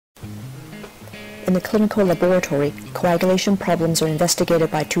In the clinical laboratory, coagulation problems are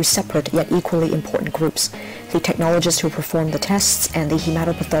investigated by two separate yet equally important groups, the technologists who perform the tests and the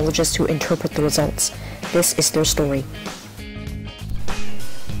hematopathologists who interpret the results. This is their story.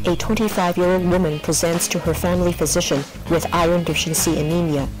 A 25-year-old woman presents to her family physician with iron deficiency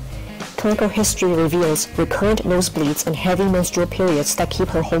anemia. Clinical history reveals recurrent nosebleeds and heavy menstrual periods that keep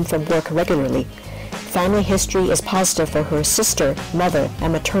her home from work regularly. Family history is positive for her sister, mother,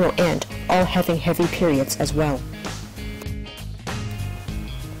 and maternal aunt, all having heavy periods as well.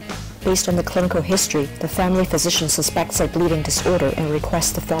 Based on the clinical history, the family physician suspects a bleeding disorder and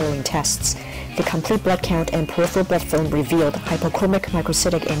requests the following tests. The complete blood count and peripheral blood film revealed hypochromic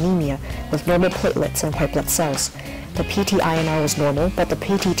microcytic anemia with normal platelets and white blood cells. The PT-INR was normal, but the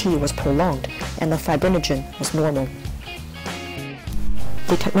PTT was prolonged, and the fibrinogen was normal.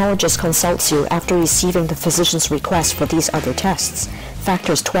 The technologist consults you after receiving the physician's request for these other tests: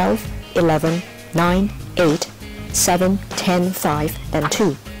 factors 12, 11, 9, 8, 7, 10, 5, and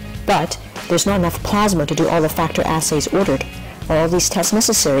 2. But there's not enough plasma to do all the factor assays ordered. Are all these tests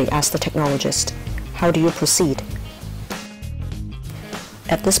necessary? Asked the technologist. How do you proceed?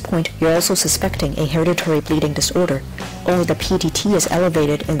 At this point, you're also suspecting a hereditary bleeding disorder. Only the PTT is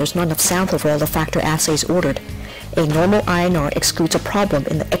elevated and there's not enough sample for all the factor assays ordered. A normal INR excludes a problem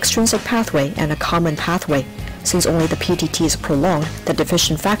in the extrinsic pathway and a common pathway. Since only the PTT is prolonged, the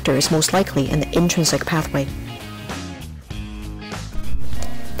deficient factor is most likely in the intrinsic pathway.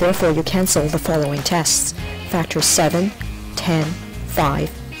 Therefore, you cancel the following tests: factors 7, 10,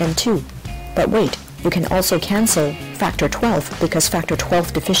 5, and 2. But wait, you can also cancel factor 12 because factor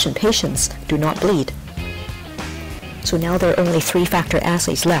 12 deficient patients do not bleed. So now there are only 3 factor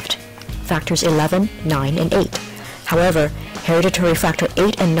assays left: factors 11, 9, and 8. However, hereditary factor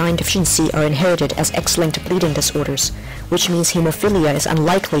 8 and 9 deficiency are inherited as X-linked bleeding disorders, which means hemophilia is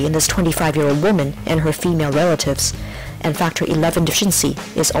unlikely in this 25-year-old woman and her female relatives, and factor 11 deficiency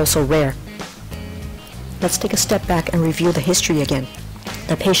is also rare. Let's take a step back and review the history again.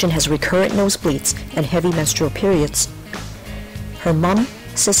 The patient has recurrent nosebleeds and heavy menstrual periods. Her mom,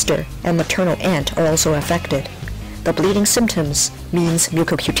 sister, and maternal aunt are also affected. The bleeding symptoms means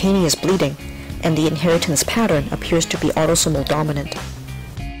mucocutaneous bleeding, and the inheritance pattern appears to be autosomal dominant.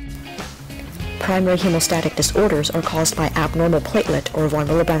 Primary hemostatic disorders are caused by abnormal platelet or von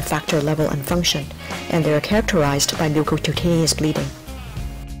Willebrand factor level and function, and they are characterized by mucocutaneous bleeding.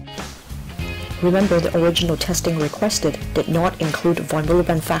 Remember, the original testing requested did not include von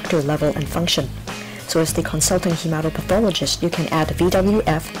Willebrand factor level and function. So as the consulting hematopathologist, you can add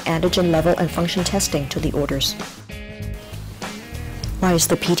VWF, antigen level and function testing to the orders. Why is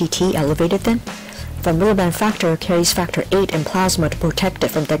the PTT elevated then? Von Willebrand factor carries factor 8 in plasma to protect it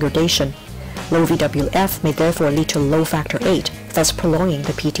from degradation. Low VWF may therefore lead to low factor 8, thus prolonging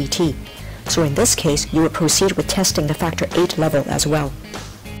the PTT. So in this case, you would proceed with testing the factor 8 level as well.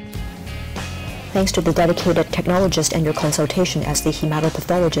 Thanks to the dedicated technologist and your consultation as the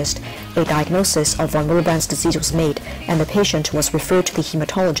hematopathologist, a diagnosis of von Willebrand's disease was made, and the patient was referred to the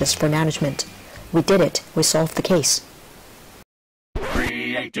hematologist for management. We did it. We solved the case.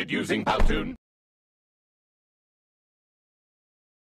 Created using Powtoon.